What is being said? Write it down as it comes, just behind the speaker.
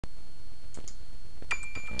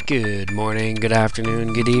Good morning, good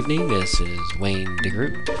afternoon, good evening. This is Wayne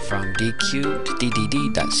DeGroot from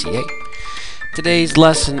dq2ddd.ca. Today's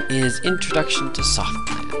lesson is Introduction to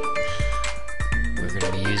Softplan. We're going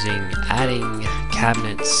to be using adding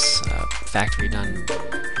cabinets, factory done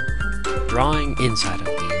drawing inside of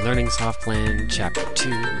the Learning Softplan, chapter 2,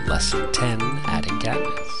 lesson 10, adding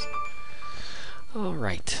cabinets.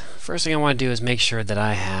 Alright, first thing I want to do is make sure that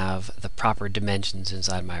I have the proper dimensions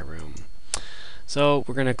inside my room. So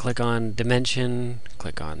we're going to click on dimension,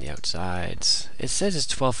 click on the outsides. It says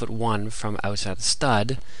it's 12'1" from outside of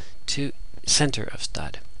stud to center of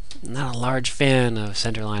stud. I'm not a large fan of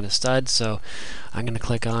center line of stud, so I'm going to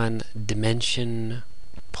click on dimension,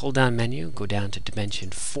 pull down menu, go down to dimension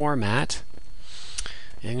format.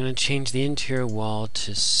 And I'm going to change the interior wall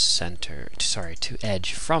to center, to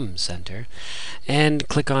edge from center, and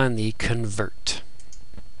click on the convert.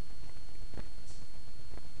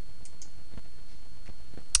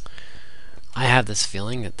 I have this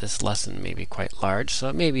feeling that this lesson may be quite large, so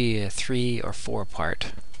it may be a 3 or 4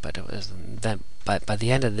 part, but by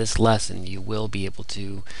the end of this lesson you will be able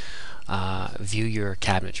to view your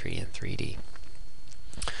cabinetry in 3D.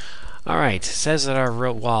 Alright, it says that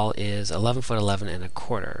our wall is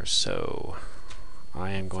 11'11", so I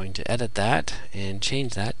am going to edit that and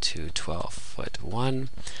change that to 12'1"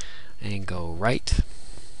 and go right.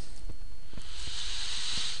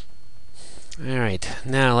 Alright,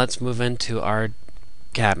 now let's move into our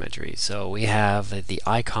cabinetry. So we have the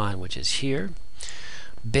icon, which is here: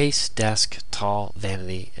 base, desk, tall,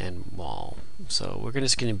 vanity, and wall. So we're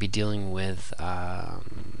just going to be dealing with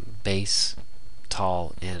base,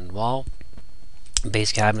 tall, and wall.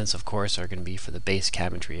 Base cabinets, of course, are going to be for the base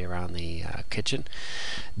cabinetry around the kitchen.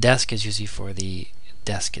 Desk is usually for the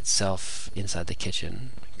desk itself inside the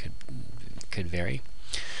kitchen. Could vary.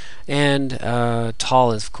 And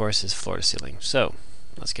tall, of course, is floor to ceiling. So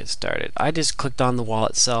let's get started. I just clicked on the wall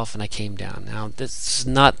itself and I came down. Now this is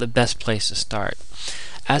not the best place to start.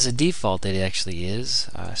 As a default, it actually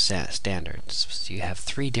is standard. So you have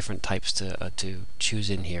 3 different types to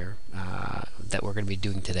choose in here that we're going to be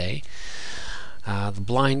doing today. The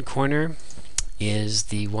blind corner is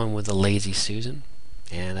the one with the lazy Susan,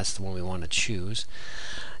 and that's the one we want to choose.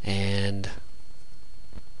 And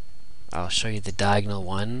I'll show you the diagonal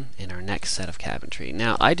one in our next set of cabinetry.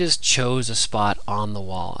 Now, I just chose a spot on the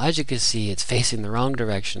wall. As you can see, it's facing the wrong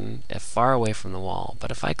direction, far away from the wall.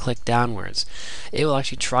 But if I click downwards, it will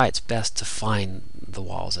actually try its best to find the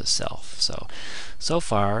walls itself. So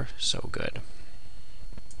far, so good.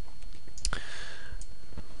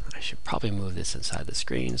 I should probably move this inside the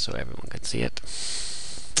screen so everyone can see it.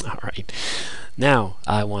 Alright, now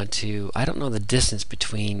I don't know the distance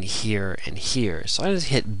between here and here, so I just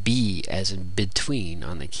hit B as in between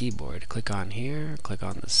on the keyboard. Click on here, click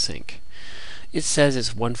on the sink. It says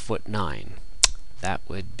it's 1'9". That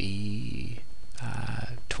would be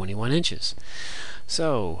 21 inches.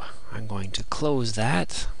 So I'm going to close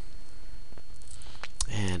that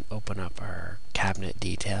and open up our cabinet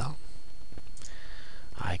detail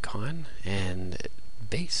icon and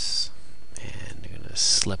base. And I'm going to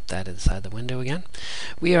slip that inside the window again.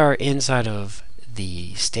 We are inside of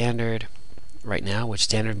the standard right now, which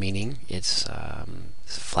standard meaning it's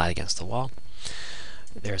flat against the wall.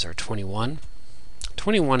 There's our 21.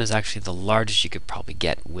 21 is actually the largest you could probably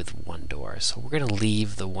get with one door. So we're going to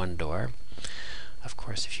leave the one door. Of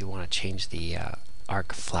course, if you want to change the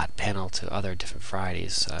arc flat panel to other different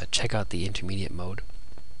varieties, check out the intermediate mode.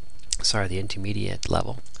 The intermediate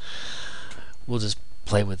level. We'll just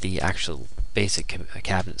play with the actual basic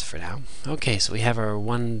cabinets for now. Okay, so we have our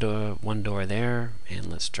one door there,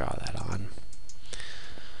 and let's draw that on.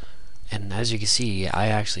 And as you can see, I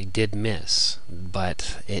actually did miss,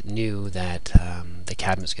 but it knew that the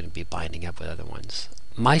cabinet's going to be binding up with other ones.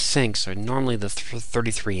 My sinks are normally the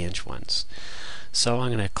 33-inch ones, so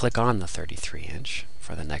I'm going to click on the 33-inch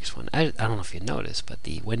for the next one. I don't know if you noticed, but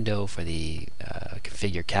the window for the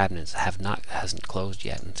configure cabinets hasn't closed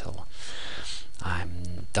yet until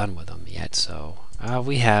I'm done with them yet. So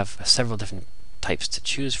we have several different types to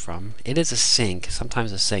choose from. It is a sink. Sometimes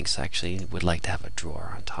the sinks actually would like to have a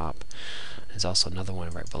drawer on top. There's also another one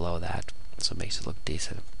right below that, so it makes it look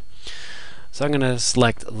decent. So I'm going to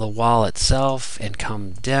select the wall itself and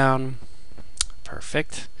come down.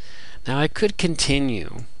 Perfect. Now I could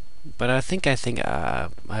continue, but I think I'd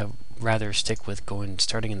rather stick with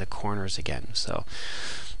starting in the corners again. So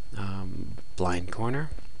blind corner.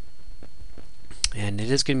 And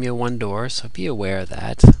it is going to be a one door, so be aware of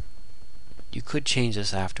that. You could change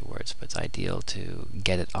this afterwards, but it's ideal to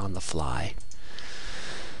get it on the fly.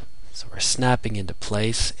 So we're snapping into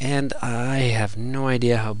place, and I have no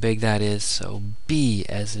idea how big that is, so B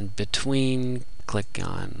as in between, click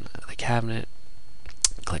on the cabinet,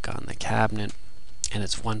 click on the cabinet, and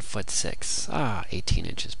it's 1'6". 18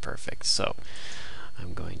 inches, perfect. So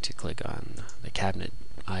I'm going to click on the cabinet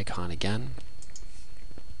icon again,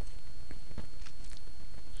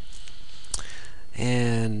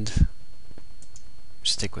 and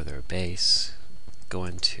stick with our base, go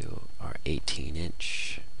into our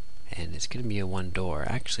 18-inch, and it's going to be a one door.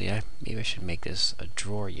 Actually, maybe I should make this a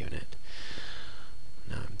drawer unit.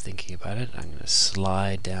 Now I'm thinking about it. I'm going to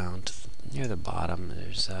slide down to near the bottom.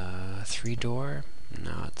 There's a 3-door.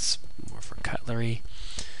 Now it's more for cutlery.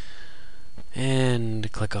 And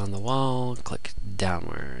click on the wall, click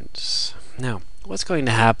downwards. Now, what's going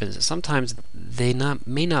to happen is that sometimes they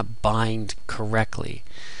may not bind correctly.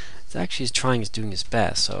 It's actually doing its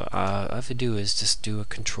best. So all I have to do is just do a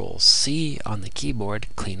Control-C on the keyboard,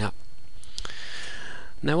 clean up.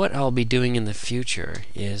 Now what I'll be doing in the future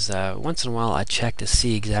is once in a while I check to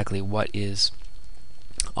see exactly what is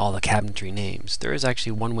all the cabinetry names. There is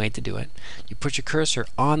actually one way to do it. You put your cursor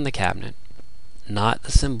on the cabinet, not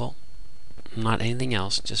the symbol, not anything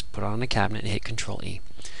else, just put it on the cabinet and hit Control-E.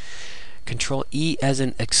 Control-E as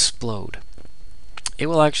in explode. It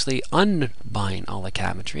will actually unbind all the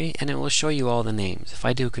cabinetry and it will show you all the names. If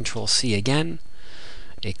I do Control-C again,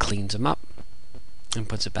 it cleans them up and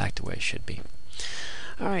puts it back to where it should be.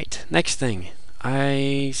 Alright, next thing.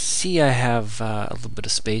 I see I have a little bit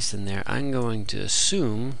of space in there. I'm going to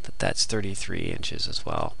assume that that's 33 inches as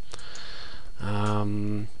well.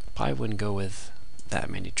 Probably wouldn't go with that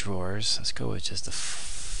many drawers. Let's go with just the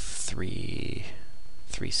three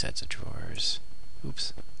sets of drawers.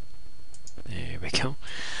 Oops. There we go.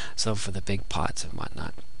 So for the big pots and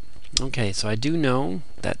whatnot. Okay, so I do know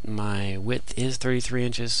that my width is 33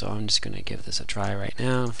 inches, so I'm just going to give this a try right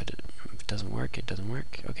now. If it doesn't work, it doesn't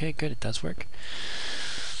work. Okay, good, it does work.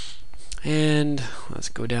 And let's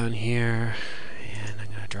go down here, and I'm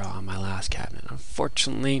going to draw on my last cabinet.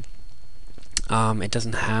 Unfortunately, it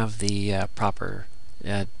doesn't have the proper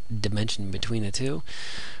dimension between the two.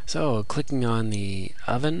 So clicking on the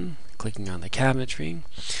oven, clicking on the cabinetry,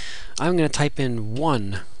 I'm going to type in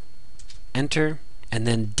 1, enter, and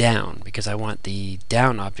then down, because I want the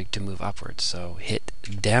down object to move upwards. So hit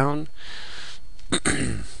down,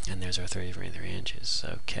 and there's our 33 inches.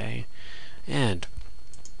 Okay, and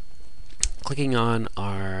clicking on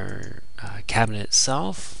our cabinet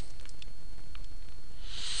itself,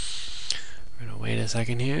 we're going to wait a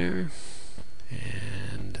second here,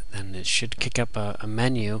 and then it should kick up a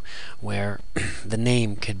menu where the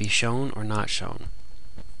name could be shown or not shown.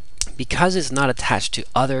 Because it's not attached to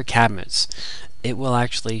other cabinets, it will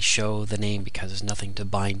actually show the name because there's nothing to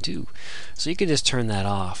bind to. So you can just turn that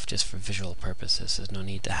off just for visual purposes. There's no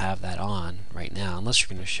need to have that on right now unless you're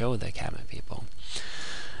going to show the cabinet people.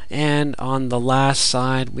 And on the last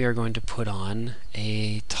side, we are going to put on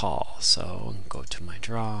a tall. So go to my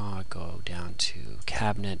draw, go down to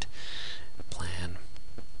cabinet, plan,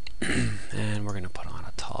 and we're going to put on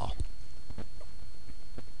a tall.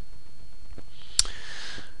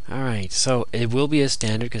 Alright, so it will be a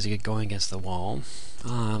standard because you get going against the wall.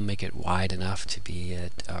 Make it wide enough to be a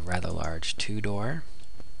rather large 2-door.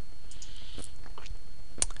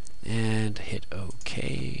 And hit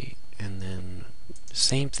OK. And then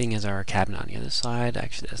same thing as our cabinet on the other side.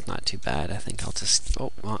 Actually, that's not too bad. I think I'll just...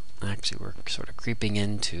 Oh, well, actually, we're sort of creeping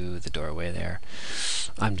into the doorway there.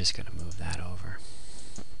 I'm just going to move that over.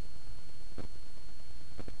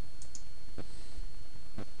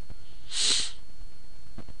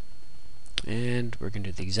 And we're going to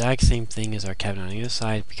do the exact same thing as our cabinet on the other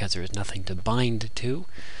side because there is nothing to bind to.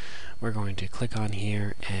 We're going to click on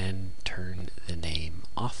here and turn the name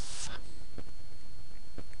off.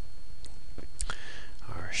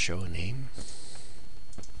 Our show name.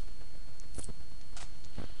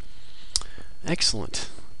 Excellent.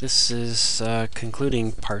 This is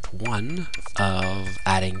concluding part 1 of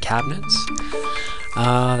adding cabinets.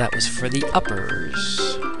 That was for the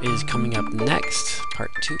uppers. It is coming up next, part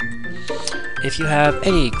 2. If you have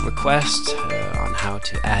any requests on how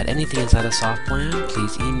to add anything inside of softplan,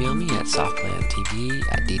 please email me at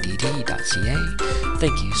softplantv@ddd.ca.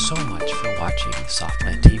 Thank you so much for watching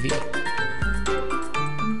Softplan TV.